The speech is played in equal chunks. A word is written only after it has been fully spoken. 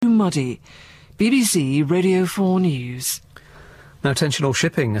muddy. BBC Radio 4 News. Now, tensional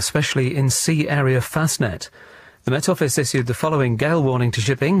shipping, especially in sea area Fastnet. The Met Office issued the following gale warning to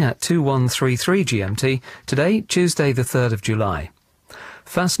shipping at 2133 GMT today, Tuesday the 3rd of July.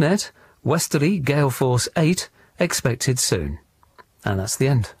 Fastnet, westerly gale force 8, expected soon. And that's the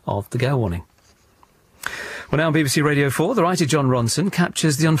end of the gale warning. Well, now on BBC Radio 4, the writer Jon Ronson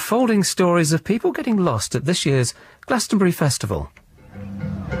captures the unfolding stories of people getting lost at this year's Glastonbury Festival.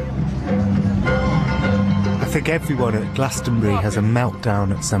 I think everyone at Glastonbury has a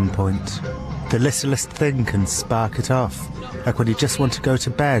meltdown at some point. The littlest thing can spark it off, like when you just want to go to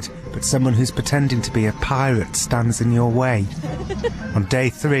bed, but someone who's pretending to be a pirate stands in your way. On day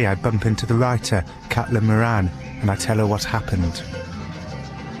 3, I bump into the writer, Caitlin Moran, and I tell her what happened.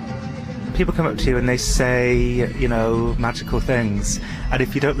 People come up to you and they say, you know, magical things, and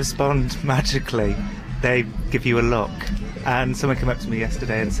if you don't respond magically, they give you a look. And someone came up to me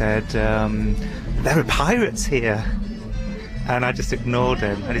yesterday and said, there are pirates here. And I just ignored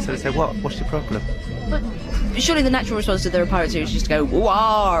him, and he sort of said, what's your problem? But surely the natural response to there are pirates here is just to go,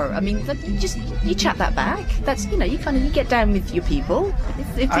 "Wah!" I mean, you chat that back. That's, you know, you get down with your people.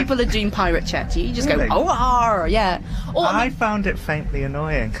 If people are doing pirate chat, you just really? Go, "Oh, yeah." Or, I found it faintly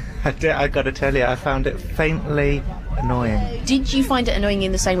annoying. I got to tell you, I found it faintly annoying. Did you find it annoying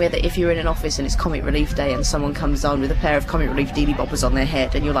in the same way that if you're in an office and it's Comic Relief Day and someone comes on with a pair of Comic Relief dealy boppers on their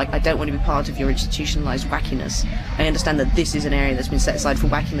head and you're like, I don't want to be part of your institutionalised wackiness. I understand that this is an area that's been set aside for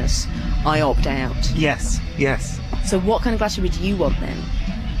wackiness. I opt out. Yes. So what kind of Glastonbury do you want then?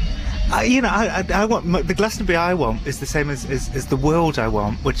 I want the Glastonbury I want is the same as the world I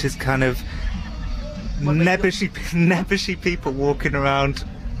want, which is kind of nebbishy people walking around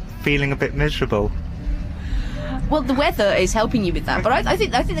feeling a bit miserable. Well, the weather is helping you with that, but I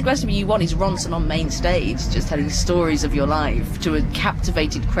think the Glastonbury you want is Ronson on main stage, just telling stories of your life to a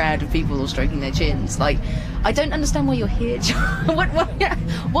captivated crowd of people all stroking their chins. Like, I don't understand why you're here, John.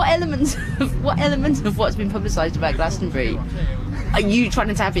 What elements of what's been publicised about Glastonbury are you trying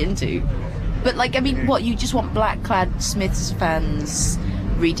to tap into? But, like, I mean, what, you just want black-clad Smiths fans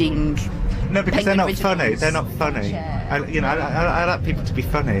reading? No, because they're not funny. They're not funny. I like people to be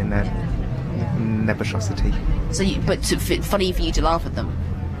funny in their nebbishosity. So, funny for you to laugh at them?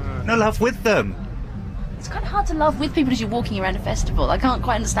 No, laugh with them. It's kind of hard to laugh with people as you're walking around a festival. I can't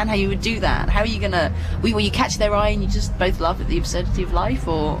quite understand how you would do that. How are you gonna? Will you catch their eye and you just both laugh at the absurdity of life,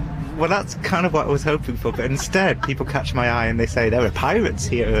 or? Well, that's kind of what I was hoping for, but instead, people catch my eye and they say there are pirates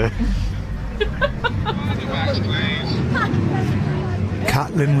here.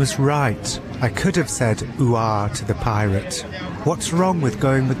 Caitlin was right. I could have said ooh-ah to the pirate. What's wrong with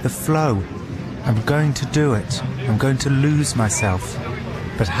going with the flow? I'm going to do it. I'm going to lose myself.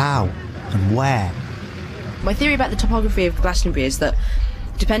 But how and where? My theory about the topography of Glastonbury is that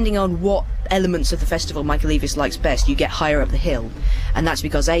depending on what elements of the festival Michael Eavis likes best, you get higher up the hill. And that's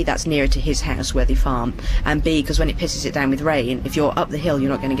because A, that's nearer to his house where they farm, and B, because when it pisses it down with rain, if you're up the hill you're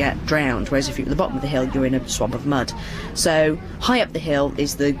not going to get drowned, whereas if you're at the bottom of the hill you're in a swamp of mud. So high up the hill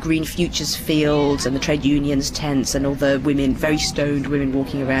is the Green Futures fields and the trade unions tents and all the women, very stoned women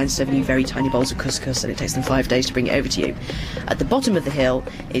walking around serving you very tiny bowls of couscous, and it takes them 5 days to bring it over to you. At the bottom of the hill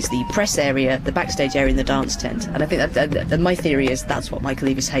is the press area, the backstage area and the dance tent, and I think that my theory is that's what Michael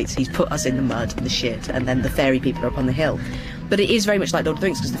Eavis hates. He's put us in the mud and the shit, and then the fairy people are up on the hill. But it is very much like Lord of the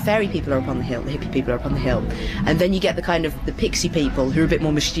Rings, because the fairy people are up on the hill, the hippie people are up on the hill, and then you get the kind of the pixie people who are a bit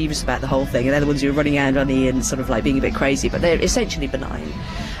more mischievous about the whole thing, and they're the ones who are running around and sort of like being a bit crazy, but they're essentially benign.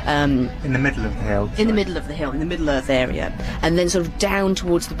 In the middle of the hill. In the middle of the hill, in the Middle Earth area. And then sort of down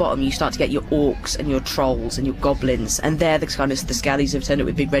towards the bottom you start to get your orcs and your trolls and your goblins, and they're the kind of the scallies who've turned up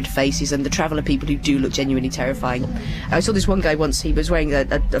with big red faces, and the traveller people who do look genuinely terrifying. I saw this one guy once, he was wearing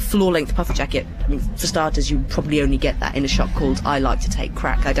a floor-length puffer jacket. I mean, for starters, you probably only get that in a shop called I Like to Take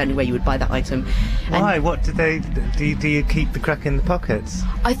Crack. I don't know where you would buy that item. Why? What do they... Do you keep the crack in the pockets?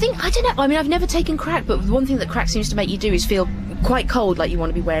 I don't know. I mean, I've never taken crack, but the one thing that crack seems to make you do is feel quite cold, like you want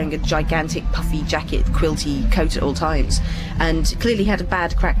to be wearing a gigantic puffy jacket, quilty coat at all times. And clearly he had a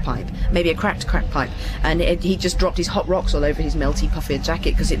bad crack pipe, maybe a cracked crack pipe, and he just dropped his hot rocks all over his melty puffy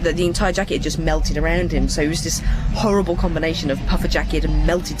jacket, because the entire jacket just melted around him, so it was this horrible combination of puffer jacket and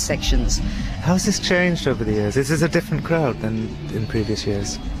melted sections. How's this changed over the years? Is this a different crowd than in previous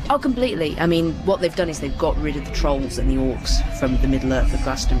years? Oh, completely. I mean, what they've done is they've got rid of the trolls and the orcs from the Middle Earth of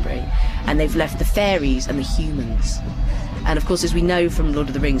Glastonbury, and they've left the fairies and the humans. And of course, as we know from Lord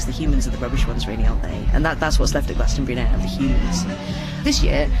of the Rings, the humans are the rubbish ones, really, aren't they? And that's what's left at Glastonbury now, the humans. This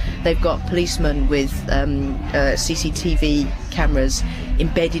year, they've got policemen with CCTV cameras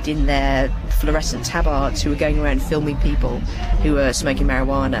embedded in their fluorescent tabards who are going around filming people who are smoking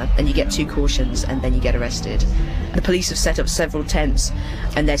marijuana, and you get 2 cautions and then you get arrested. The police have set up several tents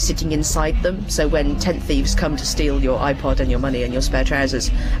and they're sitting inside them, so when tent thieves come to steal your iPod and your money and your spare trousers,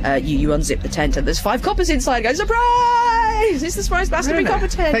 you unzip the tent and there's 5 coppers inside going, surprise! It's the surprise Glastonbury copper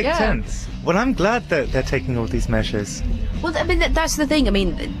tent. Fake tents. Well, I'm glad that they're taking all these measures. Well, I mean, that's the thing. I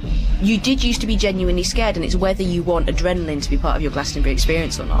mean, you did used to be genuinely scared, and it's whether you want adrenaline to be part of your Glastonbury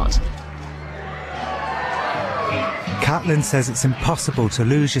experience or not. Caitlin says it's impossible to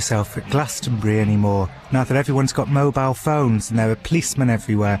lose yourself at Glastonbury anymore, now that everyone's got mobile phones and there are policemen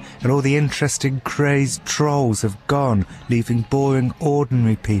everywhere, and all the interesting, crazed trolls have gone, leaving boring,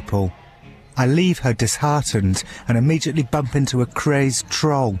 ordinary people. I leave her disheartened and immediately bump into a crazed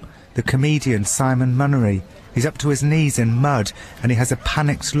troll, the comedian Simon Munnery. He's up to his knees in mud and he has a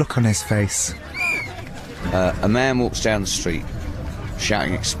panicked look on his face. A man walks down the street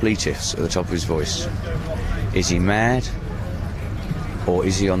shouting expletives at the top of his voice. Is he mad or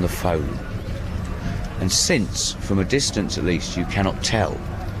is he on the phone? And since, from a distance at least, you cannot tell,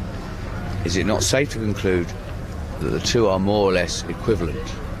 is it not safe to conclude that the two are more or less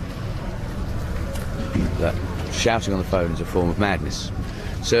equivalent? That shouting on the phone is a form of madness.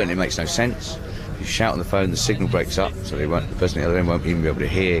 Certainly it makes no sense. If you shout on the phone, the signal breaks up, so the person on the other end won't even be able to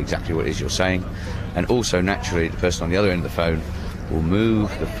hear exactly what it is you're saying. And also, naturally, the person on the other end of the phone will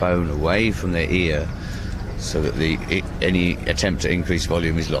move the phone away from their ear so that any attempt to increase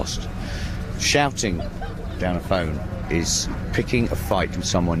volume is lost. Shouting down a phone is picking a fight with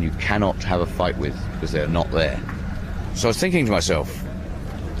someone you cannot have a fight with because they're not there. So I was thinking to myself,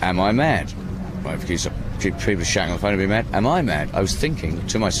 am I mad? Right, keep people shouting on the phone and be mad. Am I mad? I was thinking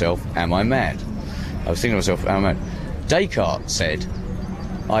to myself, am I mad? I was thinking to myself, am I mad? Descartes said,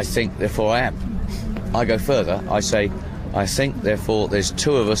 I think, therefore I am. I go further, I say, I think, therefore there's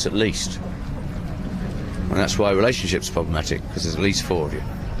 2 of us at least. And that's why relationships are problematic, because there's at least 4 of you.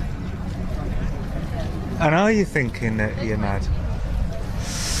 And are you thinking that you're mad?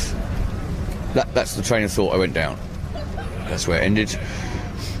 That's the train of thought I went down. That's where it ended.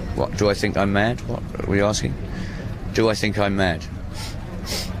 What, do I think I'm mad? What were you asking? Do I think I'm mad?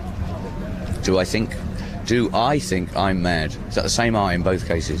 Do I think I'm mad? Is that the same I in both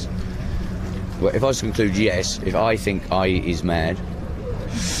cases? Well, if I was to conclude yes, if I think I is mad,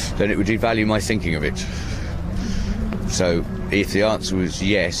 then it would devalue my thinking of it. So if the answer was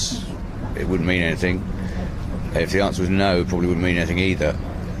yes, it wouldn't mean anything. If the answer was no, it probably wouldn't mean anything either.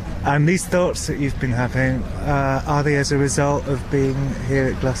 And these thoughts that you've been having, are they as a result of being here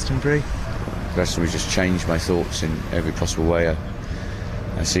at Glastonbury? Glastonbury just changed my thoughts in every possible way.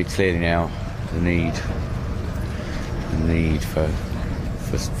 I see clearly now the need for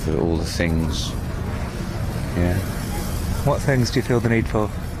all the things. Yeah. What things do you feel the need for?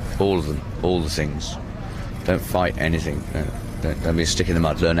 All of them, all the things. Don't fight anything. Don't be a stick in the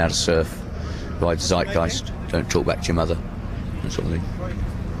mud. Learn how to surf. Ride the zeitgeist. Don't talk back to your mother. That sort of thing.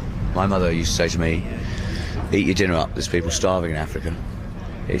 My mother used to say to me, eat your dinner up, there's people starving in Africa.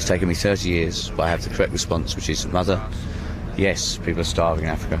 It's taken me 30 years, but I have the correct response, which is, Mother, yes, people are starving in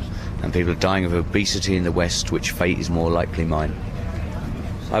Africa, and people are dying of obesity in the West, which fate is more likely mine.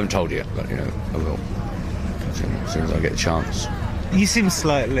 I haven't told you yet, but, I will. As soon as I get the chance. You seem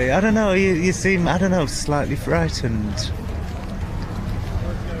slightly, I don't know, you seem, I don't know, slightly frightened.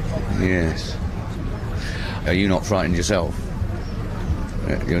 Yes. Are you not frightened yourself?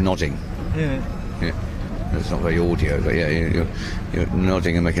 You're nodding. Yeah. It's not very audio, but yeah, you're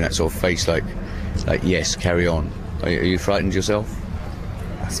nodding and making that sort of face like yes, carry on. Are you frightened yourself?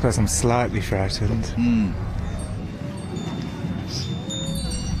 I suppose I'm slightly frightened.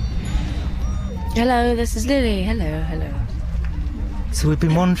 Hello, this is Lily. Hello. So we've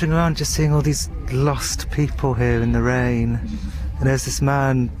been wandering around just seeing all these lost people here in the rain. And there's this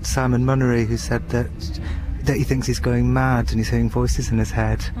man, Simon Munnery, who said that he thinks he's going mad and he's hearing voices in his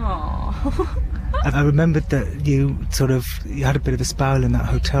head. Aww. I remembered that you had a bit of a spiral in that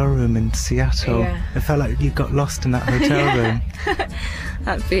hotel room in Seattle. Yeah. It felt like you got lost in that hotel room.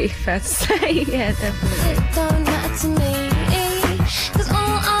 That'd be fair to say, yeah, definitely. It don't matter to me, 'cause all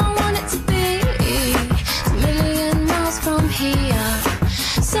I want it to be is a million miles from here,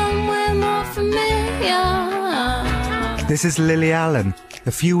 somewhere more familiar. This is Lily Allen.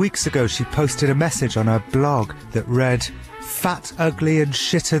 A few weeks ago she posted a message on her blog that read, "Fat, ugly and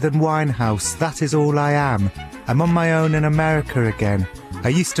shitter than Winehouse, that is all I am. I'm on my own in America again. I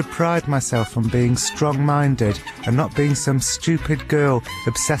used to pride myself on being strong-minded and not being some stupid girl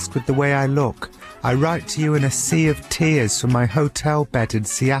obsessed with the way I look. I write to you in a sea of tears from my hotel bed in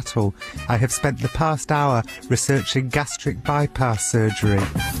Seattle. I have spent the past hour researching gastric bypass surgery.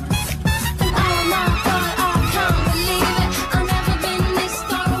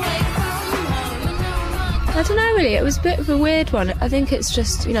 I don't know really, it was a bit of a weird one. I think it's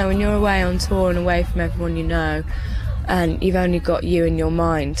just, you know, when you're away on tour and away from everyone you know, and you've only got you in your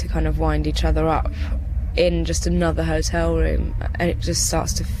mind to kind of wind each other up in just another hotel room, and it just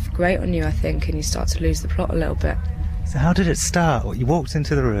starts to grate on you, I think, and you start to lose the plot a little bit. So how did it start? You walked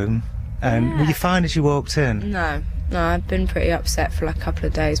into the room, and were you fine as you walked in? No, I'd been pretty upset for like a couple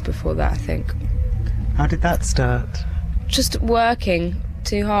of days before that, I think. How did that start? Just working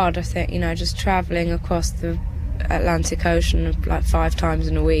too hard, I think, you know, just travelling across the Atlantic Ocean like 5 times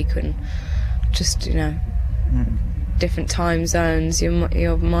in a week, and just, you know, different time zones.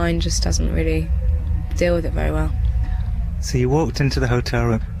 Your mind just doesn't really deal with it very well. So you walked into the hotel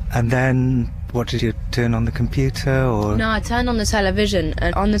room, and then what, did you turn on the computer, or...? No, I turned on the television,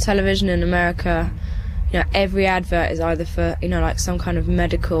 and on the television in America, you know, every advert is either for, you know, like some kind of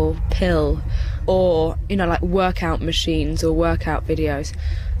medical pill, or, you know, like workout machines or workout videos.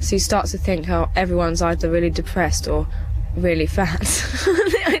 So you start to think how everyone's either really depressed or really fat.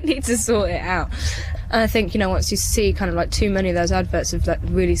 I need to sort it out. And I think, you know, once you see kind of like too many of those adverts of like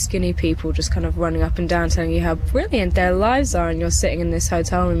really skinny people just kind of running up and down telling you how brilliant their lives are, and you're sitting in this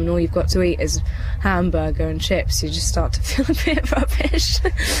hotel room and all you've got to eat is hamburger and chips, you just start to feel a bit rubbish.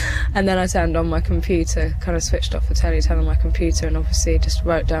 And then I turned on my computer, kind of switched off the telly, turned on my computer, and obviously just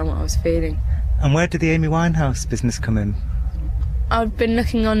wrote down what I was feeling. And where did the Amy Winehouse business come in? I'd been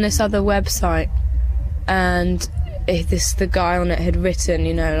looking on this other website, and the guy on it had written,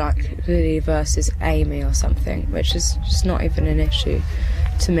 you know, like Lily versus Amy or something, which is just not even an issue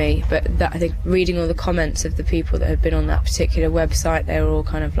to me. But that, I think, reading all the comments of the people that had been on that particular website, they were all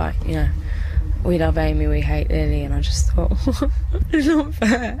kind of like, you know, we love Amy, we hate Lily, and I just thought, it's not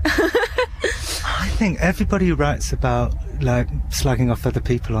fair. I think everybody who writes about, like, slagging off other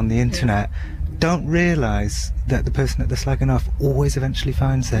people on the internet don't realise that the person that they're slagging off always eventually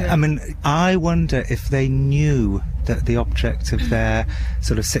finds it. I mean, I wonder if they knew that the object of their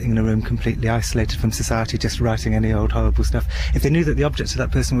sort of sitting in a room completely isolated from society, just writing any old horrible stuff, if they knew that the object of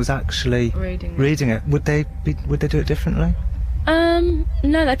that person was actually reading it, would they do it differently?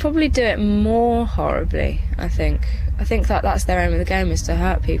 No, they'd probably do it more horribly, I think. I think that that's their aim of the game, is to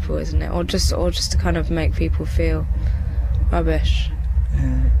hurt people, isn't it? Or just to kind of make people feel rubbish.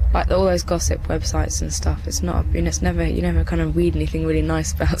 Yeah. Like all those gossip websites and stuff, it's not, you know, it's never, you never kind of read anything really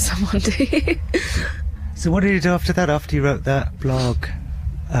nice about someone, do you? So what did you do after that, after you wrote that blog?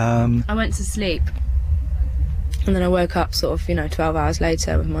 I went to sleep, and then I woke up sort of, you know, 12 hours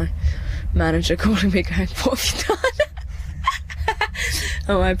later with my manager calling me going, what have you done?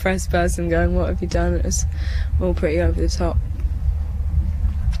 And my press person going, what have you done? It was all pretty over the top.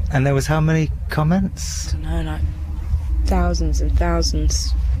 And there was how many comments? I don't know, like thousands and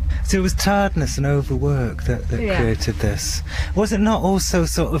thousands. So it was tiredness and overwork that created this. Was it not also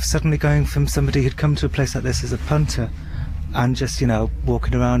sort of suddenly going from somebody who'd come to a place like this as a punter and just, you know,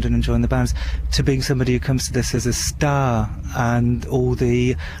 walking around and enjoying the bands, to being somebody who comes to this as a star and all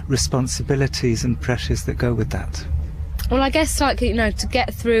the responsibilities and pressures that go with that? Well, I guess, like, you know, to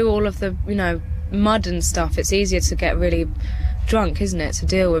get through all of the, you know, mud and stuff, it's easier to get really drunk, isn't it, to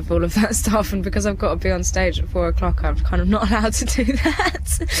deal with all of that stuff. And because I've got to be on stage at 4 o'clock, I'm kind of not allowed to do that.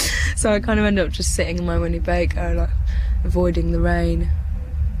 So I kind of end up just sitting in my Winnebago, like, avoiding the rain.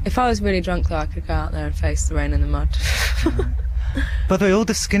 If I was really drunk, though, I could go out there and face the rain and the mud. By the way, all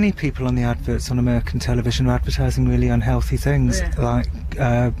the skinny people on the adverts on American television are advertising really unhealthy things, like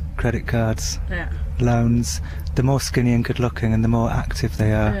credit cards, loans. The more skinny and good looking and the more active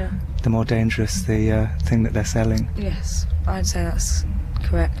they are, the more dangerous the thing that they're selling. Yes, I'd say that's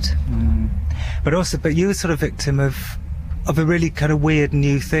correct. But you were sort of victim of a really kind of weird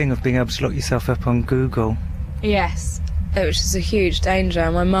new thing of being able to look yourself up on Google. Yes, which is a huge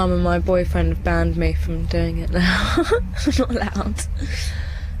danger. My mum and my boyfriend have banned me from doing it now. I'm not allowed.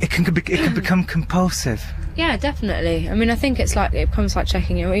 It can become compulsive. Yeah, definitely. I mean, I think it becomes like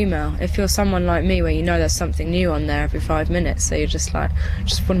checking your email. If you're someone like me where you know there's something new on there every 5 minutes, so you're just like,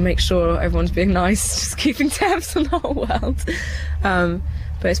 just want to make sure everyone's being nice, just keeping tabs on the whole world.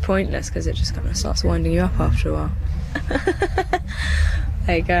 But it's pointless because it just kind of starts winding you up after a while.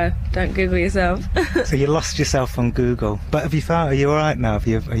 There you go. Don't Google yourself. So you lost yourself on Google. But are you all right now? Have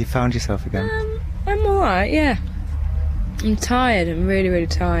you found yourself again? I'm all right, yeah. I'm tired. I'm really, really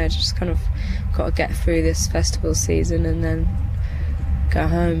tired. Just kind of got to get through this festival season and then go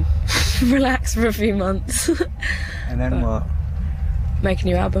home, relax for a few months. And then what? Make a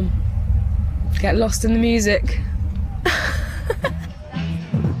new album. Get lost in the music.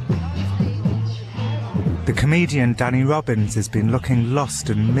 The comedian Danny Robbins has been looking lost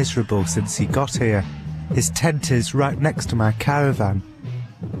and miserable since he got here. His tent is right next to my caravan.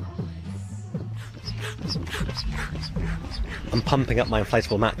 I'm pumping up my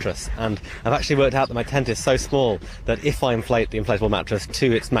inflatable mattress, and I've actually worked out that my tent is so small that if I inflate the inflatable mattress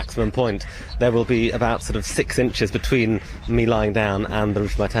to its maximum point, there will be about sort of 6 inches between me lying down and the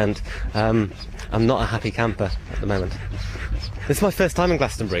roof of my tent. I'm not a happy camper at the moment. This is my first time in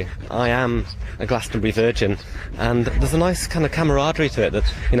Glastonbury. I am a Glastonbury virgin, and there's a nice kind of camaraderie to it that,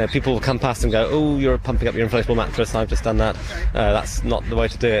 you know, people will come past and go, oh, you're pumping up your inflatable mattress, I've just done that, that's not the way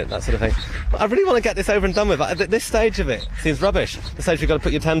to do it, that sort of thing. But I really want to get this over and done with. This stage of it seems rubbish. The stage you've got to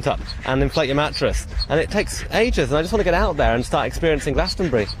put your tent up and inflate your mattress, and it takes ages, and I just want to get out there and start experiencing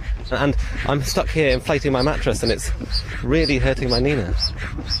Glastonbury. And I'm stuck here inflating my mattress, and it's really hurting my knee now.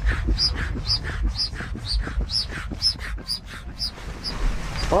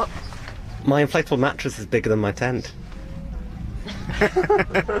 What? My inflatable mattress is bigger than my tent.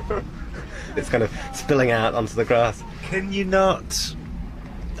 It's kind of spilling out onto the grass. Can you not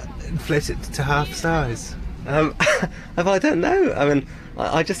inflate it to half size? Well, I don't know. I mean,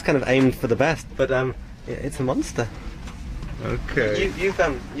 I just kind of aimed for the best, but it's a monster. Okay. You've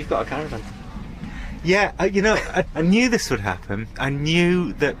got a caravan. Yeah, you know, I knew this would happen. I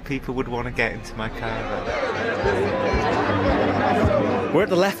knew that people would want to get into my caravan. We're at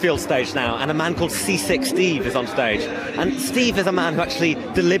the left field stage now, and a man called C6 Steve is on stage. And Steve is a man who actually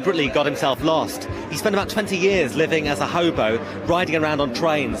deliberately got himself lost. He spent about 20 years living as a hobo, riding around on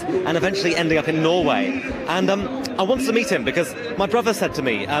trains, and eventually ending up in Norway. And I wanted to meet him because my brother said to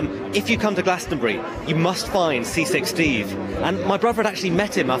me, if you come to Glastonbury, you must find C6 Steve. And my brother had actually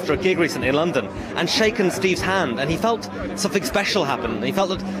met him after a gig recently in London and shaken Steve's hand, and he felt something special happen. He felt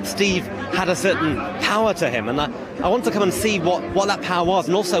that Steve had a certain power to him, and I wanted to come and see what that power was,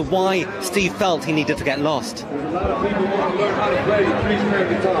 and also why Steve felt he needed to get lost. A lot of people want to learn how to play three-string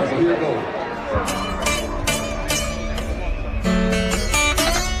guitar, so here goes.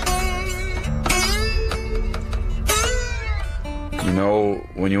 You know,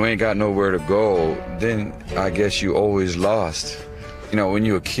 when you ain't got nowhere to go, then I guess you always lost. You know, when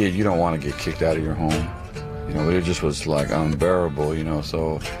you're a kid, you don't want to get kicked out of your home. You know, it just was like unbearable, you know,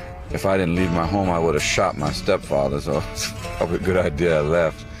 so if I didn't leave my home, I would have shot my stepfather, so it's probably a good idea I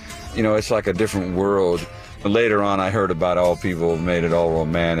left. You know, it's like a different world. Later on, I heard about all people made it all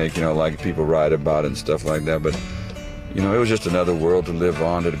romantic, you know, like people write about it and stuff like that, but, you know, it was just another world to live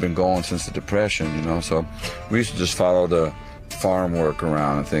on that had been going since the Depression, you know, so we used to just follow the farm work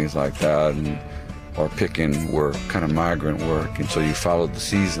around and things like that, or picking work, kind of migrant work, and so you followed the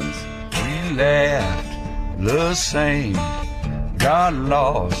seasons. We laughed the same, got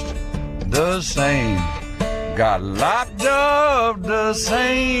lost the same, got locked up the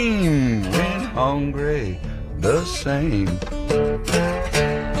same, went hungry the same.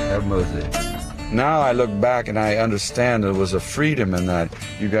 Have mercy. Now I look back and I understand there was a freedom in that.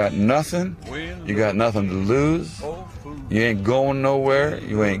 You got nothing to lose, you ain't going nowhere,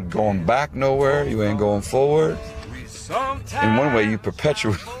 you ain't going back nowhere, you ain't going forward. In one way you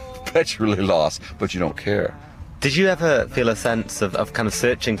perpetually lost, but you don't care. Did you ever feel a sense of kind of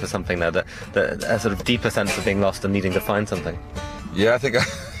searching for something there, a sort of deeper sense of being lost and needing to find something? Yeah, I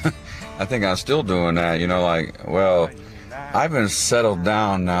think I'm still doing that, you know, like, well, I've been settled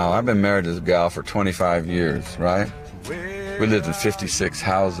down now. I've been married to this gal for 25 years, right? We lived in 56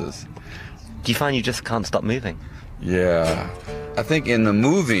 houses. Do you find you just can't stop moving? Yeah. I think in the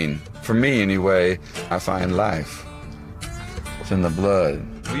moving, for me anyway, I find life. It's in the blood.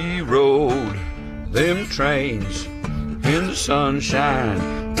 We rode them trains in the sunshine,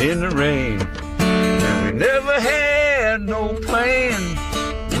 in the rain, and we never had no plan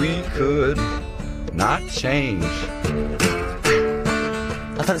we could not change.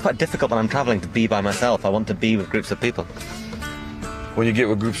 I find it's quite difficult when I'm travelling to be by myself. I want to be with groups of people. When you get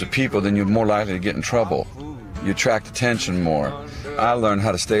with groups of people, then you're more likely to get in trouble. You attract attention more. I learned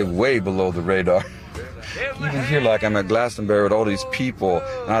how to stay way below the radar. Even here, like I'm at Glastonbury with all these people,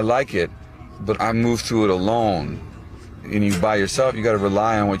 and I like it, but I move through it alone. And you by yourself, you got to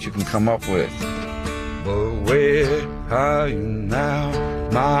rely on what you can come up with. But where are you now,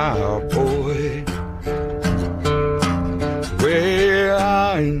 my boy? Where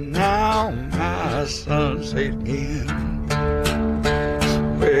are you now, my son? Say it again.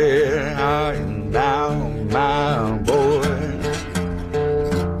 Where are you now, my boy?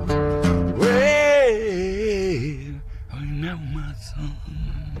 Where are you now, my son?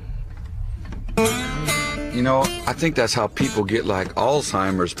 You know, I think that's how people get like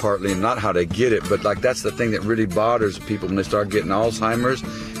Alzheimer's partly, and not how they get it, but like that's the thing that really bothers people when they start getting Alzheimer's.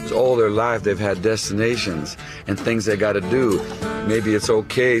 Is all their life they've had destinations and things they got to do. Maybe it's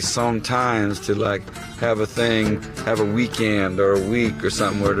okay sometimes to like have a weekend or a week or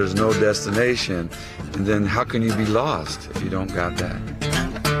something where there's no destination, and then how can you be lost if you don't got that?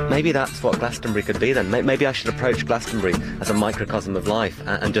 Maybe that's what Glastonbury could be then. Maybe I should approach Glastonbury as a microcosm of life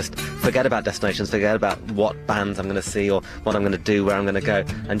and just forget about destinations, forget about what bands I'm going to see or what I'm going to do, where I'm going to go,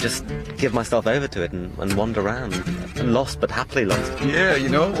 and just give myself over to it and wander around. And lost, but happily lost. Yeah, you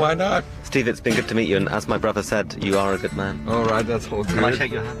know, why not? Steve, it's been good to meet you, and as my brother said, you are a good man. All right, that's all good. Can I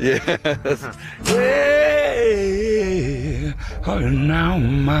shake your hand? Yes. Hey, oh, now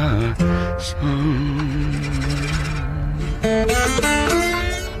my son.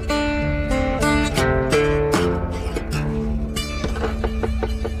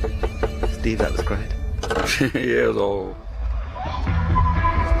 Steve, that was great. Yeah, it was all...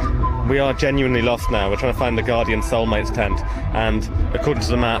 We are genuinely lost now. We're trying to find the Guardian Soulmates tent, and according to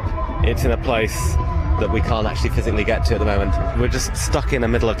the map, it's in a place that we can't actually physically get to at the moment. We're just stuck in the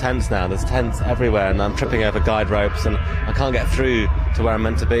middle of tents now. There's tents everywhere, and I'm tripping over guide ropes, and I can't get through to where I'm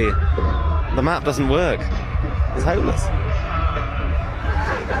meant to be. The map doesn't work. It's hopeless.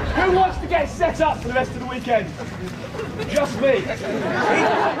 Who wants to get set up for the rest of the weekend? Just me.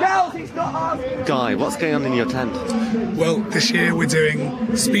 Girls, he's not asking. Guy, what's going on in your tent? Well, this year we're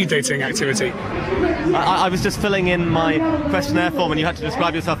doing speed dating activity. I was just filling in my questionnaire form and you had to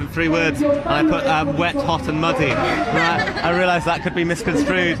describe yourself in 3 words. And I put wet, hot and muddy. And I realised that could be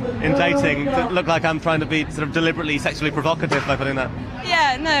misconstrued in dating. It looked like I'm trying to be sort of deliberately sexually provocative by putting that.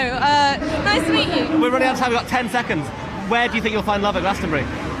 Yeah, no, nice to meet you. We're running out of time, we've got 10 seconds. Where do you think you'll find love at Glastonbury?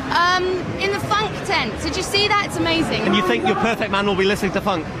 In the funk tent. Did you see that? It's amazing. And you think your perfect man will be listening to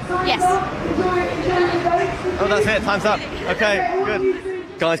funk? Yes. Oh, that's it. Time's up. Okay,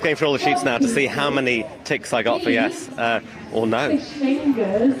 good. Guy's going through all the sheets now to see how many ticks I got for yes or no.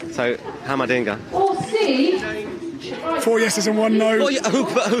 So, how am I doing, Guy? 4 yeses and 1 no.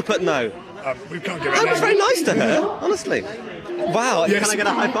 Who put no? We can't give it. I was very nice to her, honestly. Wow, yes. Can I get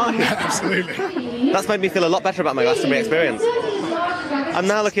a high five? Absolutely. That's made me feel a lot better about my Glastonbury experience. I'm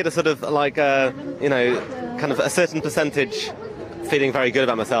now looking at a sort of like, kind of a certain percentage feeling very good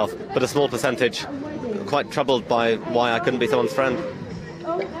about myself, but a small percentage quite troubled by why I couldn't be someone's friend.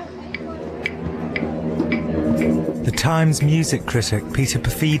 The Times music critic Peter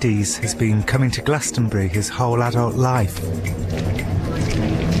Perfides has been coming to Glastonbury his whole adult life.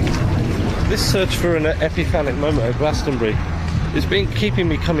 This search for an epiphanic moment at Glastonbury has been keeping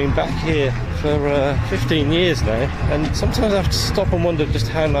me coming back here for 15 years now, and sometimes I have to stop and wonder just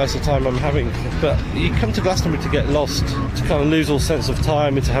how nice a time I'm having. But you come to Glastonbury to get lost, to kind of lose all sense of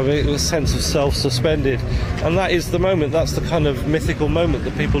time, and to have a sense of self suspended, and that is the moment, that's the kind of mythical moment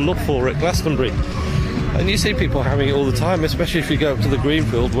that people look for at Glastonbury. And you see people having it all the time, especially if you go up to the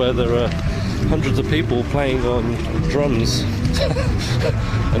Greenfield where there are hundreds of people playing on drums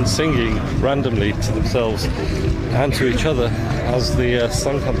and singing randomly to themselves and to each other as the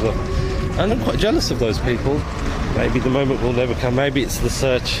sun comes up. And I'm quite jealous of those people. Maybe the moment will never come, maybe it's the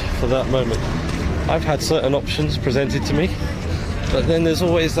search for that moment. I've had certain options presented to me, but then there's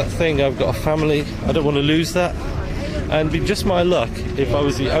always that thing, I've got a family, I don't want to lose that. And it'd be just my luck if I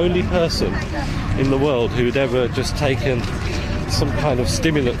was the only person in the world who'd ever just taken some kind of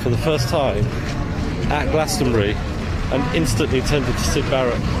stimulant for the first time at Glastonbury and instantly tended to Sid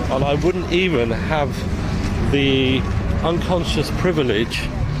Barrett, and I wouldn't even have the unconscious privilege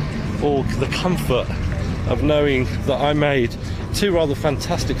or the comfort of knowing that I made 2 rather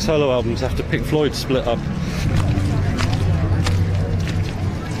fantastic solo albums after Pink Floyd split up.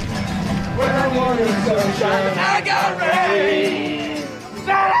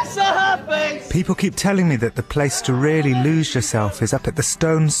 People keep telling me that the place to really lose yourself is up at the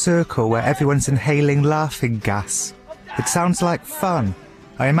stone circle where everyone's inhaling laughing gas. It sounds like fun.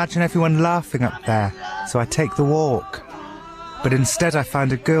 I imagine everyone laughing up there, so I take the walk. But instead I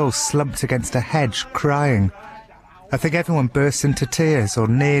find a girl slumped against a hedge crying. I think everyone bursts into tears, or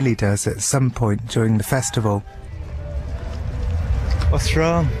nearly does, at some point during the festival. What's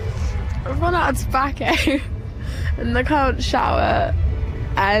wrong? I've run out of tobacco and I can't shower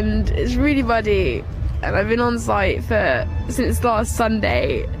and it's really muddy and I've been on site since last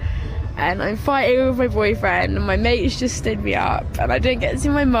Sunday and I'm fighting with my boyfriend and my mate's just stood me up and I don't get to see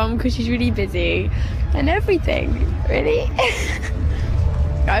my mum because she's really busy and everything, really.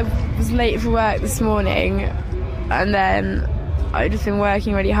 I was late for work this morning and then I've just been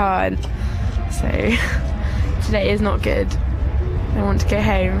working really hard, so today is not good. I want to go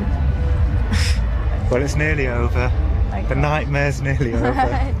home. Well, it's nearly over. The nightmare's nearly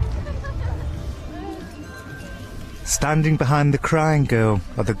over. Standing behind the crying girl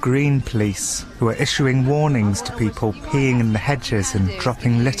are the Green Police, who are issuing warnings to people peeing in the hedges and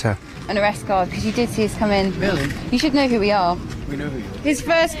dropping litter. An arrest card, because you did see us come in. Really? You should know who we are. We know who you are. His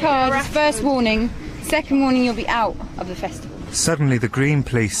first card, his first warning. Second warning, you'll be out of the festival. Suddenly the Green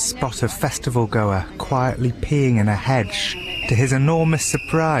Police spot a festival goer quietly peeing in a hedge. To his enormous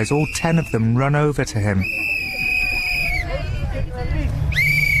surprise, all 10 of them run over to him.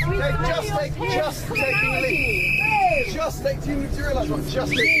 Just taking a leaf. Do you realise what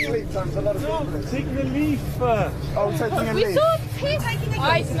just taking a leaf times a lot of people? Taking a leaf first. Oh, taking a leaf.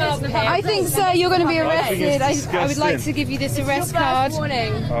 I think, sir, you're going to be arrested. I would like to give you this arrest card.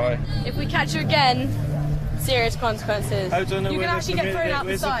 Warning. If we catch you again, serious consequences. I don't know you can actually get thrown out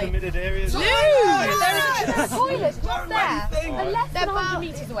the site. There is a toilet just there, less than 100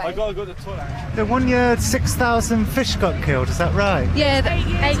 metres away. I gotta go to the toilet. The 1 year 6,000 fish got killed, is that right? Yeah,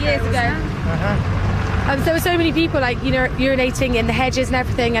 8 years ago. There were so many people urinating in the hedges and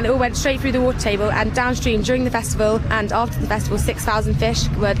everything, and it all went straight through the water table and downstream during the festival, and after the festival 6,000 fish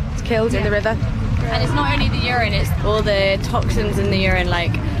were killed in the river. And it's not only the urine, it's all the toxins in the urine,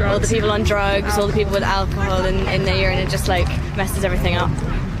 like all the people on drugs, all the people with alcohol in their urine, it just like messes everything up.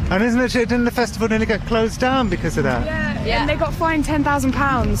 And didn't the festival nearly get closed down because of that? Yeah. And they got fined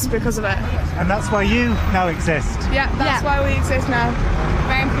 £10,000 because of it. And that's why you now exist? Yeah, that's why we exist now.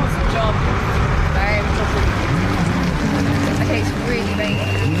 Very important job. Very important. Okay, it's really late.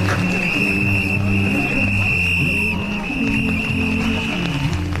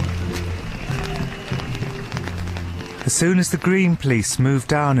 As soon as the Green Police move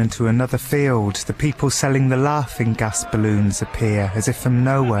down into another field, the people selling the laughing gas balloons appear as if from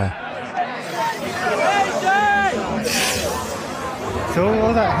nowhere. So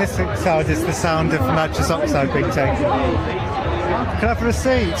all that hissing sound is the sound of nitrous oxide being taken. Can I have a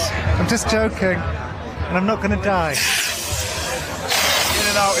receipt? I'm just joking, and I'm not going to die. In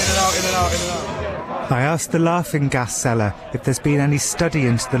and out, in and out, in and out, in and out. I asked the laughing gas seller if there's been any study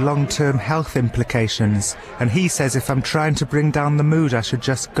into the long-term health implications, and he says if I'm trying to bring down the mood, I should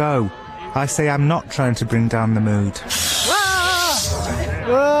just go. I say I'm not trying to bring down the mood.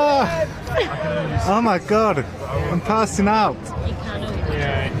 Oh my God, I'm passing out.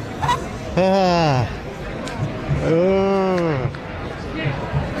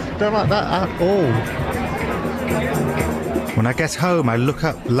 Don't like that at all. When I get home, I look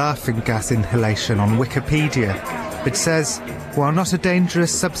up laughing gas inhalation on Wikipedia. It says, while not a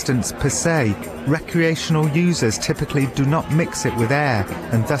dangerous substance per se, recreational users typically do not mix it with air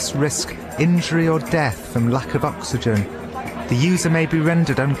and thus risk injury or death from lack of oxygen. The user may be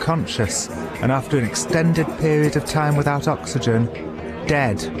rendered unconscious and after an extended period of time without oxygen,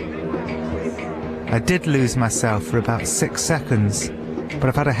 dead. I did lose myself for about 6 seconds, but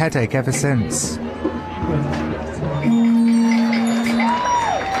I've had a headache ever since.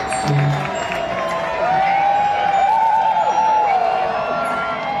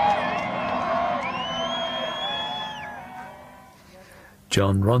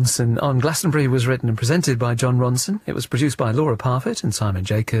 Jon Ronson on Glastonbury was written and presented by Jon Ronson. It was produced by Laura Parfitt and Simon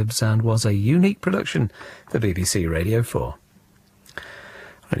Jacobs and was a unique production for BBC Radio 4.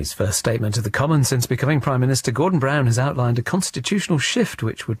 In his first statement to the Commons since becoming Prime Minister, Gordon Brown has outlined a constitutional shift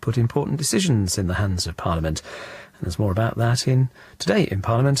which would put important decisions in the hands of Parliament. And there's more about that today in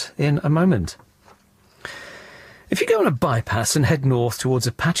Parliament in a moment. If you go on a bypass and head north towards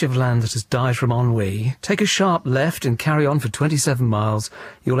a patch of land that has died from ennui, take a sharp left and carry on for 27 miles,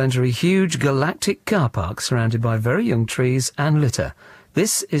 you'll enter a huge galactic car park surrounded by very young trees and litter.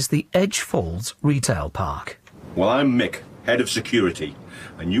 This is the Edge Falls Retail Park. Well, I'm Mick, head of security,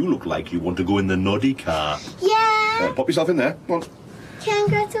 and you look like you want to go in the noddy car. Yeah. Pop yourself in there. Come on. Can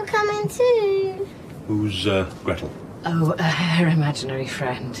Gretel come in too? Who's Gretel? Oh, her imaginary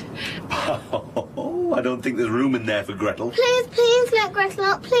friend. Oh, I don't think there's room in there for Gretel. Please let Gretel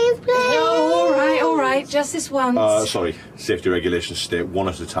out. Please. Oh, all right, just this once. Sorry, safety regulations state one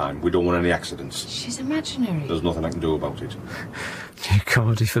at a time. We don't want any accidents. She's imaginary. There's nothing I can do about it. New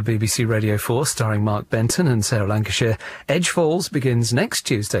comedy for BBC Radio 4 starring Mark Benton and Sarah Lancashire. Edge Falls begins next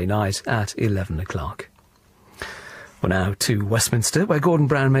Tuesday night at 11 o'clock. Well, now to Westminster, where Gordon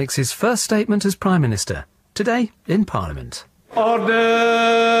Brown makes his first statement as Prime Minister. Today in Parliament.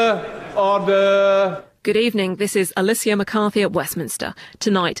 Order! Order! Good evening, this is Alicia McCarthy at Westminster.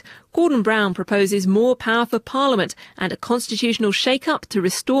 Tonight, Gordon Brown proposes more power for Parliament and a constitutional shake-up to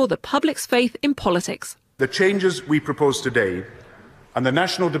restore the public's faith in politics. The changes we propose today and the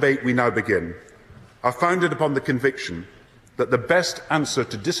national debate we now begin are founded upon the conviction that the best answer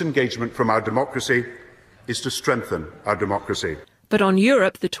to disengagement from our democracy is to strengthen our democracy. But on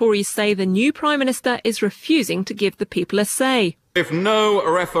Europe, the Tories say the new Prime Minister is refusing to give the people a say. If no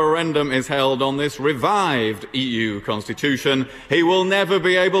referendum is held on this revived EU constitution, he will never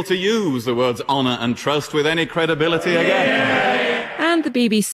be able to use the words honour and trust with any credibility again. And the BBC